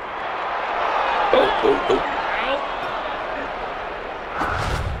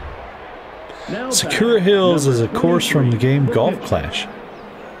 Now Sakura batting, Hills is a number course from the 23, game the Golf pitcher. Clash.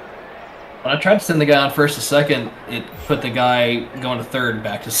 When I tried to send the guy on first to second, it put the guy going to third and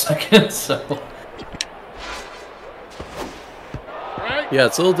back to second. So Yeah,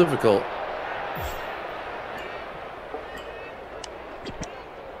 it's a little difficult.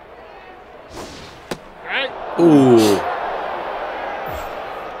 Ooh.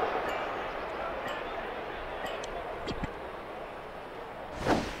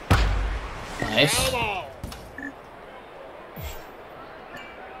 nice.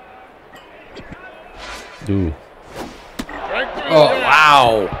 Ooh. Oh,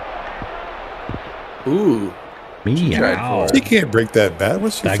 wow. Ooh. Meow. She can't break that bat.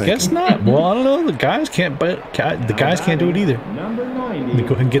 What's she I thinking? guess not. Well, I don't know. The guys can't, but the guys can't do it either. Number 90. Let me go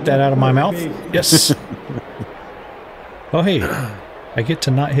ahead and get that out of my mouth. Yes. Oh, hey. I get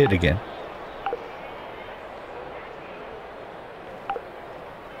to not hit again.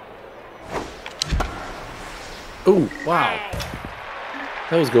 Ooh, wow.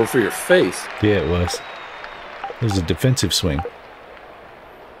 That was going for your face. Yeah, it was. It was a defensive swing.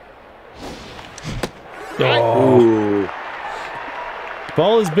 Oh. Ooh.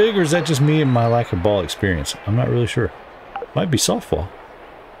 Ball is big, or is that just me and my lack of ball experience? I'm not really sure. Might be softball.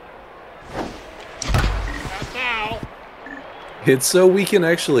 It's so we can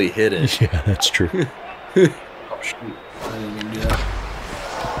actually hit it. Yeah, that's true. Oh shoot! I didn't even do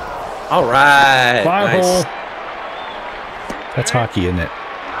that. All right. Fire Nice. hole. That's hockey, isn't it?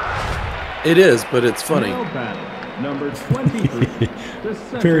 It is, but it's funny. Now batting, number 23. the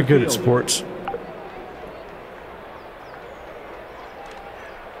center Very good at fielder. sports.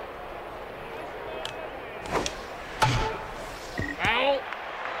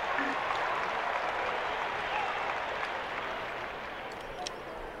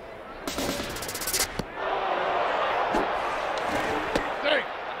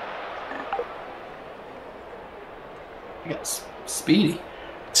 Yes. speedy.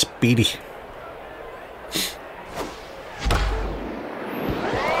 Speedy.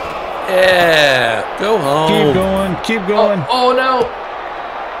 Yeah, go home. Keep going. Keep going. Oh no!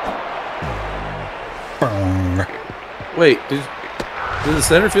 Wait, did the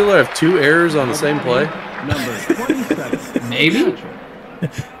center fielder have 2 errors on the same play? Number 27. Maybe.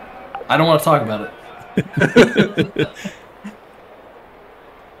 I don't want to talk about it.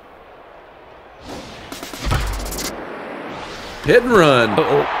 Hit and run.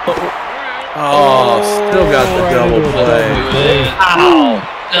 Uh-oh. Oh, still got the double play. Ow!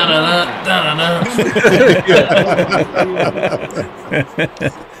 Da-da-da,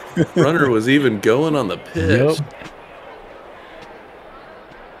 da-da-da. Runner was even going on the pitch. Yep.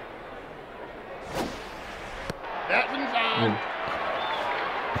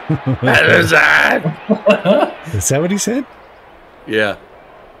 Is that what he said? Yeah.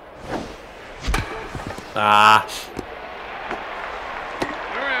 Ah.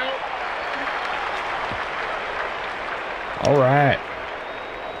 All right.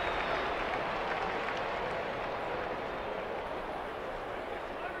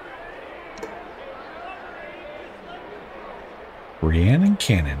 Rhiannon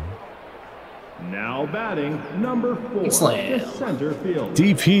Cannon. Now batting, number 4, Slam. the center field.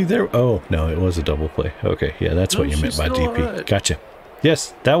 DP there. Oh, no, it was a double play. Okay, yeah, that's what No, you meant she's by still DP. alright. Gotcha.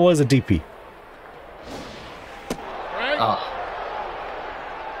 Yes, that was a DP. Ah.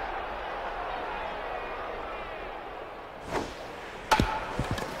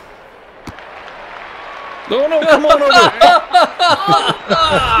 No, no, come on over.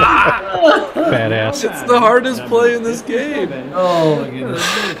 Badass. It's the hardest play in this game. Oh my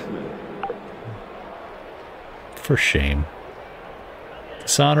goodness. For shame.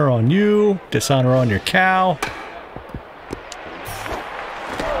 Dishonor on you. Dishonor on your cow.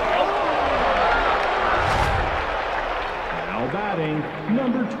 Now batting,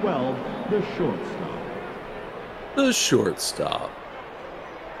 number 12, the shortstop. The shortstop.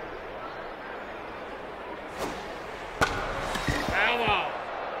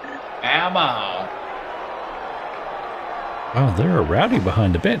 Ammo. Wow, they're rowdy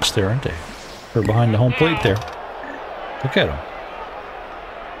behind the bench there, aren't they? Or behind the home plate there. Look at them.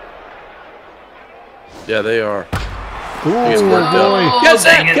 Yeah, they are. Ooh, He's worked up. boy. Guess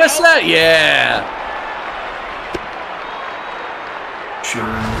dang that! it. Guess that! Yeah! Sure.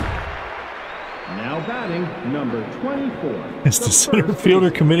 Now batting, number 24. Is the center first fielder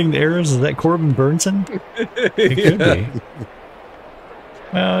baseman. committing the errors? Is that Corbin Burnson? It could be.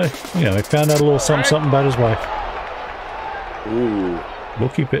 Well, you know, I found out a little something about his wife. Ooh. We'll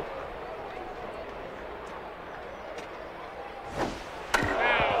keep it.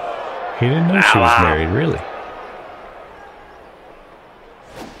 He didn't know she was married, really.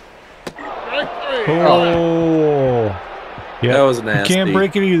 Oh. Yeah, That was you nasty. can't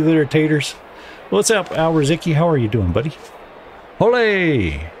break it either, there, taters. What's up, Al Rizicki? How are you doing, buddy?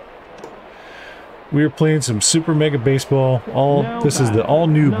 Hooray! We are playing some Super Mega Baseball. Now This is the batting, all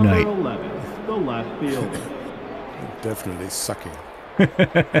noob number night. 11, the left fielder. Definitely sucking.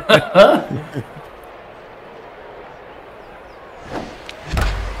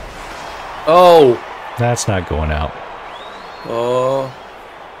 Oh. That's not going out. Oh.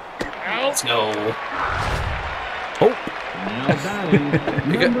 Let's go. Oh, Now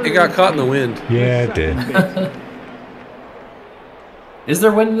batting, It got caught in the wind. yeah, it did. Is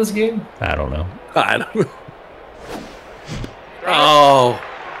there wind in this game? I don't know. I don't. Oh.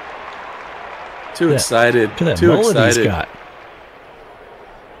 Too Yeah. excited. Look at that Too mullet he's excited. got.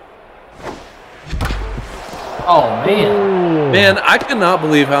 Oh man. Oh. Man, I cannot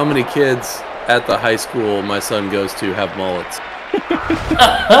believe how many kids at the high school my son goes to have mullets.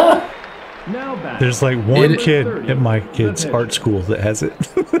 Now batting, There's like one It- kid at my kid's art school that has it.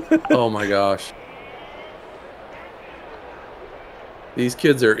 Oh my gosh. These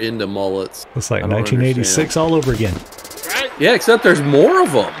kids are into mullets. It's like I don't 1986 all over again. Yeah, except there's more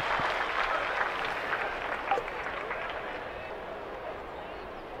of them.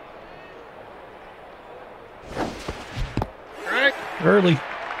 Early.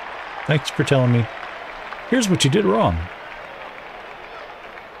 Thanks for telling me. Here's what you did wrong.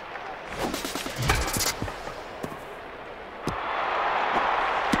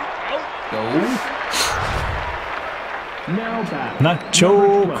 Go. now batting, Nacho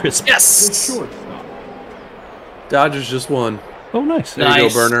number 12, Crisp. the Yes. shortstop. Dodgers just won. Oh, nice. There you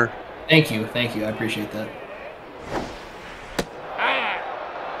Nice. go, Burner. Thank you. Thank you. I appreciate that.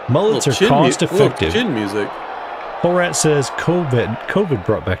 Mullets are cost Little effective. chin music. Polrat says COVID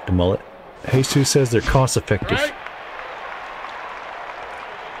brought back the mullet. Jesus says they're cost effective.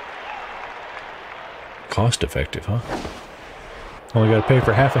 Cost effective, huh? Only got to pay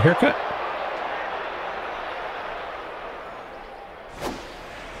for half a haircut.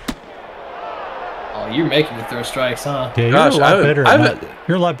 Oh, you're making me throw strikes, huh? Yeah, Gosh, you're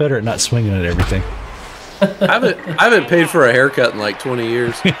a lot better at not swinging at everything. I haven't paid for a haircut in like 20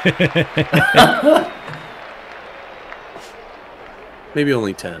 years. Maybe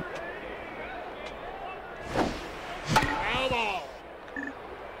only 10.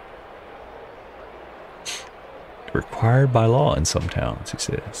 Required by law in some towns, he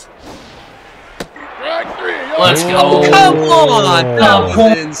says. Let's go. Oh, come on! That was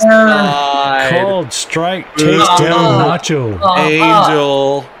Oh, inside. Called strike, chase down Nacho.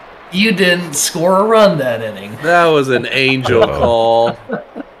 Angel. You didn't score a run that inning. That was an angel call.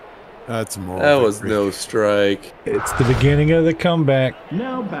 That's more. That was no strike. It's the beginning of the comeback.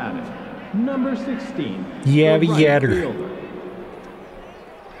 Now batting, number 16. Yabby the right yatter. fielder.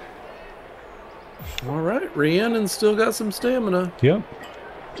 All right, Rhiannon's still got some stamina. Yep.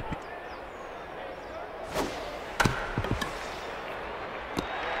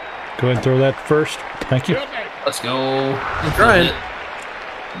 Go ahead and throw that first. Thank you. Let's go. Trying.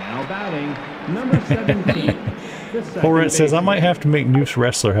 Now batting, number 17. the second Horret says, I baseman. might have to make Noose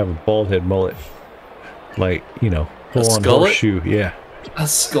Wrestler have a bald head mullet. Like, you know, full on skullet? horseshoe. Yeah. A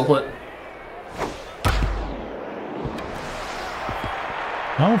skullet.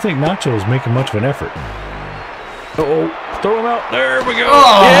 I don't think Nacho is making much of an effort. Uh-oh. Throw him out. There we go.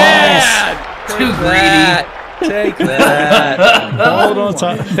 Oh, Yeah! too greedy. Take that. Hold on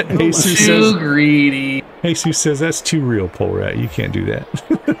top. Jesus Too says, greedy. Jesus says, that's too real, Pole Rat. You can't do that.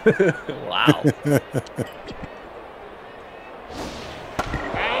 Wow.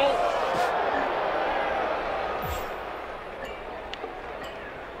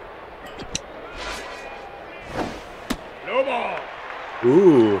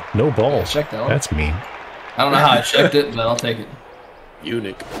 Ooh, No balls. check that one. That's mean. I don't know how I checked it, but I'll take it.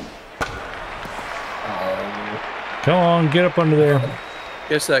 eunuch. Come on, get up under there.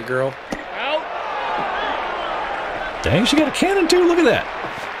 Guess that girl. Dang, she got a cannon too. Look at that.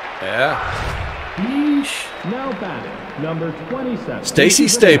 Yeah. Yeesh. Now batting, number 27. Stacy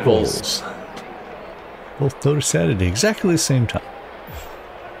Staples. Both noticed that at exactly the same time.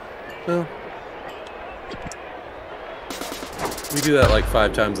 Well, we do that like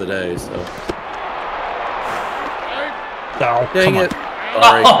 5 times a day, so. Oh, Dang come it. on.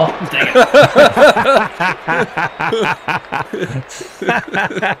 Sorry. Oh, dang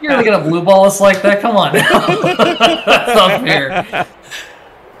it. You're really gonna blue ball us like that? Come on now. That's unfair.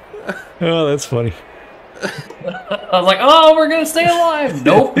 Oh, that's funny. I was like, oh, we're gonna stay alive.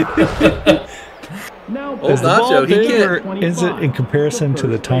 Nope. Now Old Is the ball Nacho, he big can't. or is it in comparison to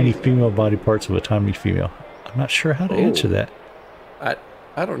the tiny female body parts of a tiny female? I'm not sure how to answer that.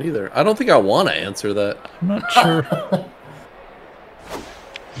 I don't either. I don't think I want to answer that. I'm not sure.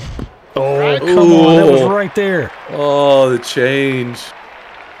 Oh, come on. That was right there. Oh, the change.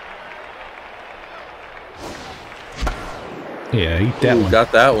 Yeah, eat that Ooh, one.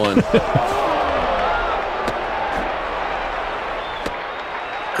 got that one.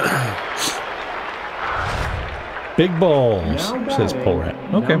 Big balls, Now says batting, Pole Rat.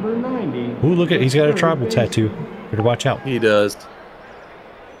 Okay. Number 90. Ooh, look at, he's got a third tribal baseman. tattoo. Better watch out. He does.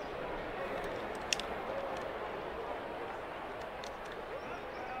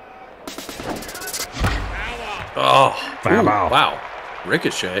 Oh, Bow, ooh, bow. wow.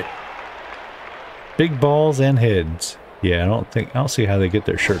 Ricochet. Big balls and heads. Yeah, I don't see how they get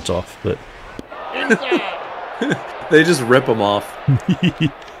their shirts off, but They just rip them off.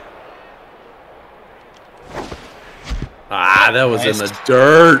 Ah, that was in the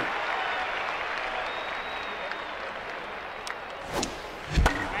dirt.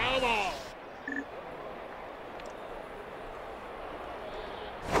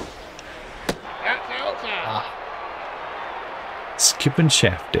 skipping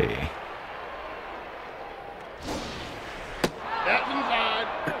shaft day.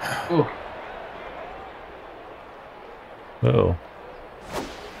 Ooh. Uh-oh.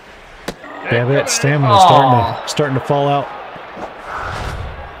 Babette's stamina starting to fall out.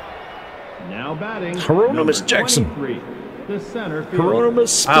 Now batting. Hieronymus number Jackson. 23, the center fielder.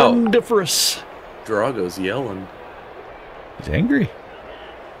 Hieronymus Splendiferous. Drago's yelling. He's angry.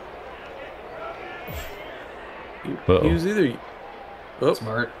 Uh-oh. He was either... Oh,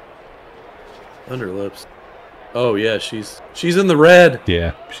 Smart. underlips. Oh, yeah, she's in the red.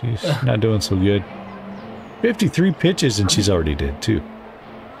 Yeah, she's not doing so good. 53 pitches and she's already dead too.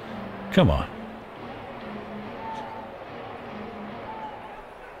 Come on.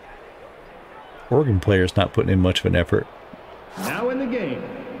 Oregon player's not putting in much of an effort. Now in the game,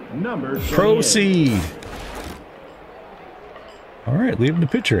 number 28. Proceed. All right, leaving the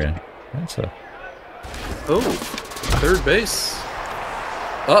pitcher in. That's a... Oh, third base.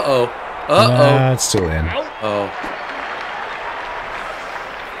 Uh-oh. Nah, it's still in. Oh.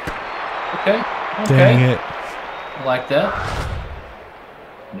 Okay. Dang it. I like that.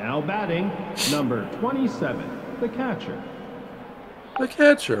 Now batting, number 27, the catcher. The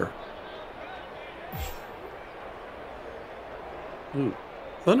catcher. Ooh.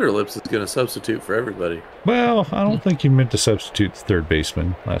 Thunderlips is going to substitute for everybody. Well, I don't think you meant to substitute the third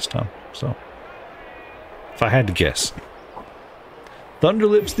baseman last time, so... If I had to guess.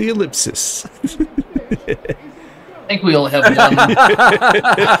 Thunderlips the ellipsis. I think we only have one.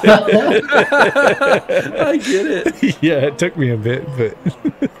 I get it. Yeah, it took me a bit, but...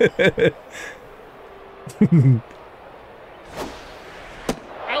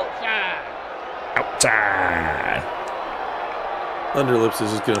 Outside! Thunderlips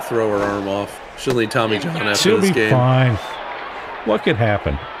is just going to throw her arm off. She'll need Tommy John after She'll this be game. fine. What could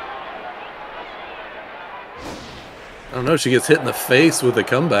happen? I don't know. She gets hit in the face with a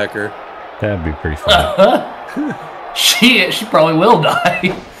comebacker. That'd be pretty fun. She probably will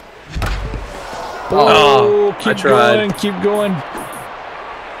die. Oh, keep I tried. going, keep going.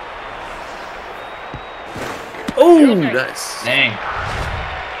 Oh, nice. Dang.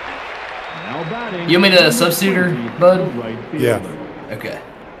 Now batting. You want me to substitute her, bud? Right Yeah. fielder. Okay.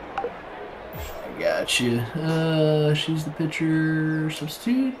 I got you. She's the pitcher.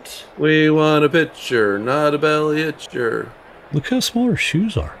 Substitute. We want a pitcher, not a belly itcher. Look how small her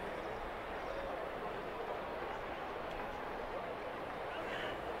shoes are.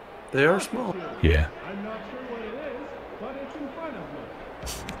 They are small. Yeah. I'm not sure what it is, but it's in front of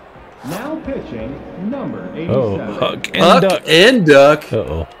me. Now pitching, number 87. Oh, Huck and Huck Duck. and Duck.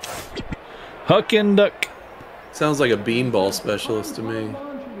 Uh-oh. Huck and Duck. Sounds like a beanball specialist to me.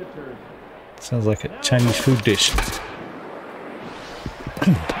 Sounds like a Chinese food dish.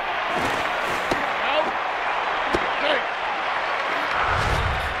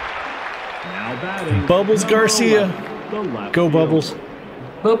 Now batting, Bubbles number Garcia. 11, the left Go, fielder. Bubbles.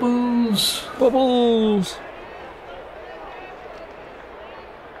 Bubbles. Bubbles.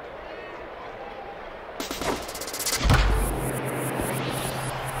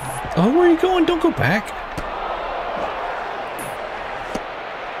 Oh, where are you going? Don't go back.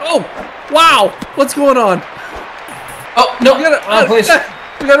 Oh, wow. What's going on? Oh, no. We gotta, Please.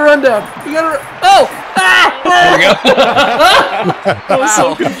 we gotta run down. We gotta run. Oh! Ah! There we go. I was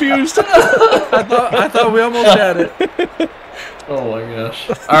so confused. I thought we almost had it. Oh my gosh.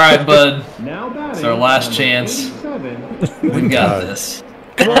 All right, bud. Now batting, It's our last number chance. 87, We got this.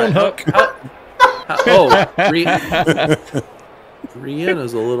 Come on, Huck. Oh,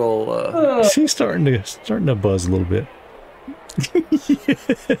 Brianna's a little. She's starting to buzz a little bit.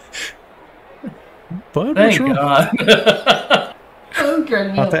 Bud, what's Thank wrong? God.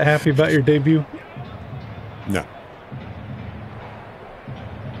 Okay. Not that happy about your debut? No.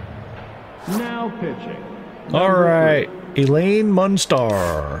 now pitching. All right, Elaine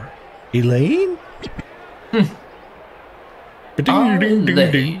Munstar. Elaine?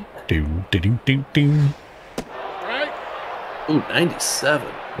 Elaine. Ooh, 97.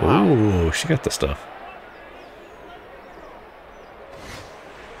 Oh, she got the stuff.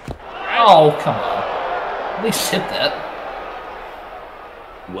 Oh, come on. At least hit that.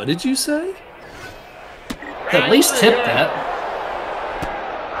 What did you say? At least hit that.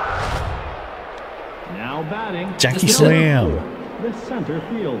 Now batting, Jackie Just Slam. the center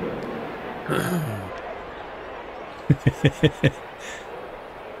fielder.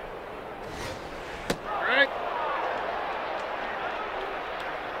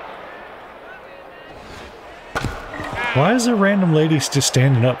 Why is there random ladies just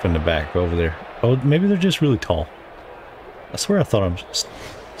standing up in the back over there? Oh, maybe they're just really tall. I swear I thought I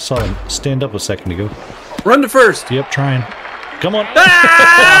saw them stand up a second ago. Run to first. Yep, trying. Come on.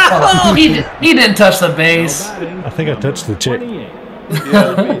 Oh, he didn't touch the base. I think I touched the chick. 28.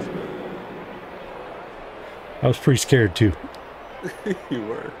 Yeah, I was pretty scared too. you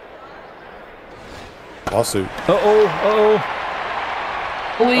were. Lawsuit. Uh-oh, uh-oh.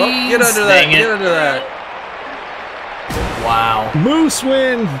 Please. Oh, get under that. Dang it. Get under that. Wow. Moose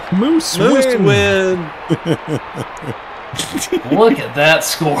win! Moose Moose win! win. Look at that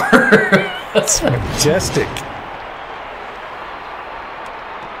score. That's majestic.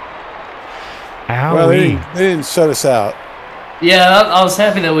 Well, they Owie. didn't shut us out. Yeah, I was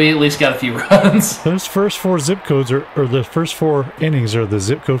happy that we at least got a few runs. Those first four zip codes or the first four innings are the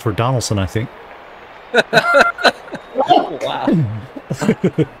zip code for Donaldson, I think. Oh, wow.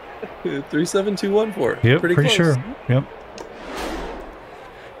 37214. Yep, pretty pretty close. sure. Yep.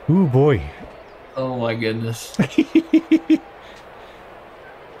 Ooh, boy. Oh my goodness.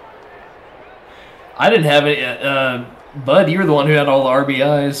 I didn't have any. Bud, you were the one who had all the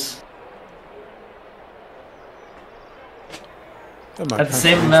RBIs. Had the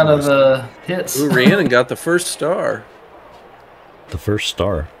same amount of hits. Who ran and got the first star? The first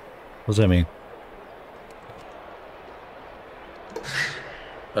star. What does that mean?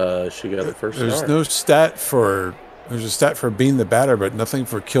 She got the first There's star. no stat for. There's a stat for being the batter, but nothing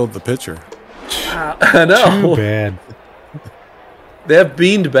for killed the pitcher. I know. Too bad. They have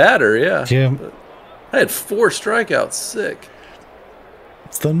beaned batter, yeah. Yeah. I had 4 strikeouts. Sick.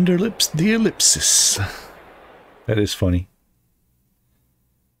 Thunderlips the ellipsis. That is funny.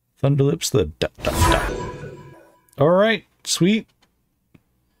 Thunderlips the dot dot dot. All right, sweet.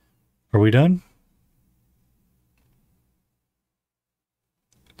 Are we done?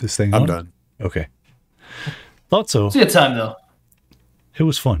 This thing I'm on? done. Okay. Thought so. It's a good time, though. It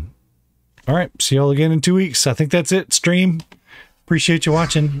was fun. All right, see y'all again in 2 weeks. I think that's it. Stream. Appreciate you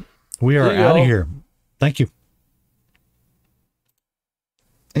watching. We are See out of y'all. here. Thank you.